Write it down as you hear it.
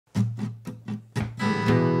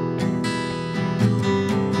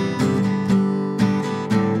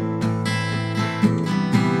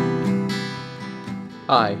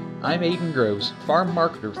Hi, I'm Aiden Groves, farm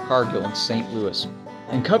marketer with Cargill in St. Louis,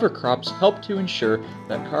 and cover crops help to ensure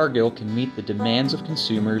that Cargill can meet the demands of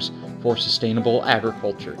consumers for sustainable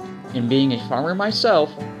agriculture. And being a farmer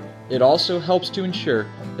myself, it also helps to ensure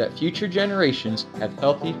that future generations have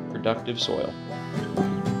healthy, productive soil.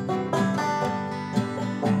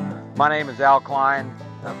 My name is Al Klein.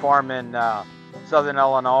 I farm in southern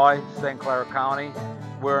Illinois, St. Clair County.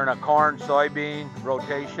 We're in a corn-soybean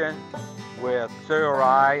rotation with cereal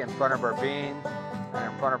rye in front of our beans,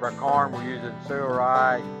 and in front of our corn we're using cereal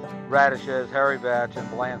rye, radishes, hairy vetch, and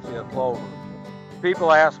Valencia clover.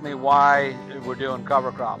 People ask me why we're doing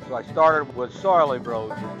cover crops. So I started with soil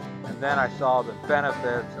erosion, and then I saw the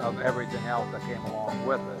benefits of everything else that came along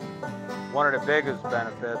with it. One of the biggest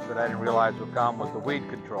benefits that I didn't realize would come was the weed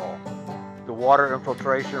control. The water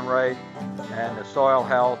infiltration rate and the soil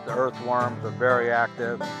health, the earthworms are very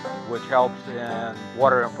active, which helps in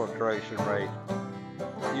water infiltration rate.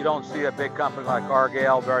 You don't see a big company like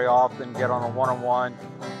Cargill very often get on a one-on-one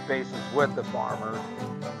basis with the farmers.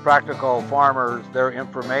 Practical farmers, their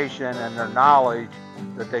information and their knowledge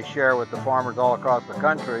that they share with the farmers all across the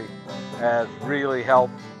country has really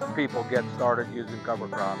helped people get started using cover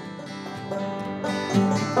crops.